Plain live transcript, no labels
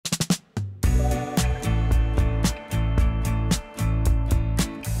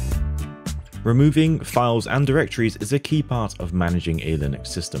Removing files and directories is a key part of managing a Linux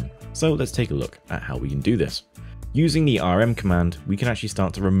system, so let's take a look at how we can do this. Using the rm command, we can actually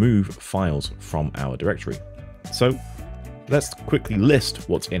start to remove files from our directory. So let's quickly list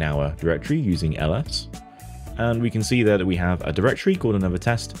what's in our directory using ls, and we can see that we have a directory called another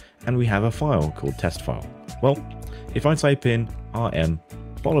test, and we have a file called test file. Well, if I type in rm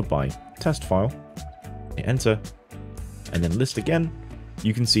followed by test file, hit enter, and then list again,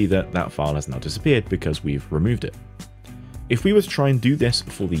 you can see that that file has now disappeared because we've removed it. If we were to try and do this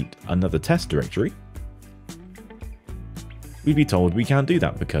for another test directory, we'd be told we can't do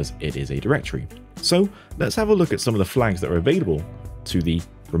that because it is a directory. So let's have a look at some of the flags that are available to the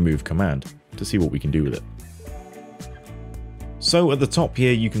remove command to see what we can do with it. So at the top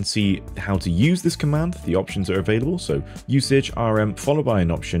here, you can see how to use this command, the options are available. So usage, rm, followed by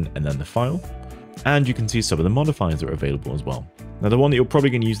an option, and then the file. And you can see some of the modifiers that are available as well. Now the one that you're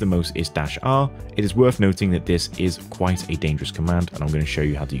probably going to use the most is -r. It is worth noting that this is quite a dangerous command, and I'm going to show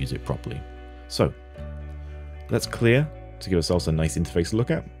you how to use it properly. So let's clear to give ourselves a nice interface to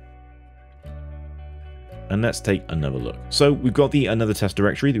look at. And let's take another look. So we've got the another test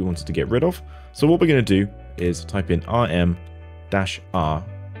directory that we wanted to get rid of. So what we're going to do is type in rm -r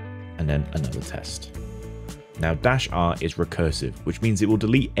and then another test. Now -r is recursive, which means it will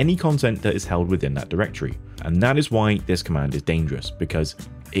delete any content that is held within that directory. And that is why this command is dangerous, because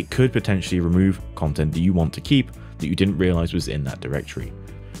it could potentially remove content that you want to keep that you didn't realize was in that directory.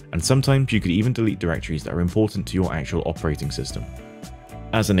 And sometimes you could even delete directories that are important to your actual operating system.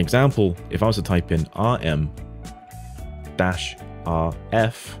 As an example, if I was to type in rm-rf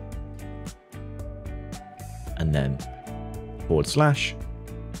and then /,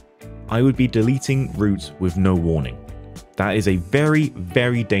 I would be deleting root with no warning. That is a very,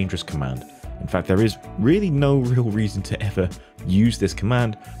 very dangerous command. In fact, there is really no real reason to ever use this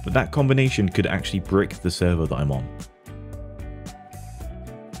command, but that combination could actually brick the server that I'm on.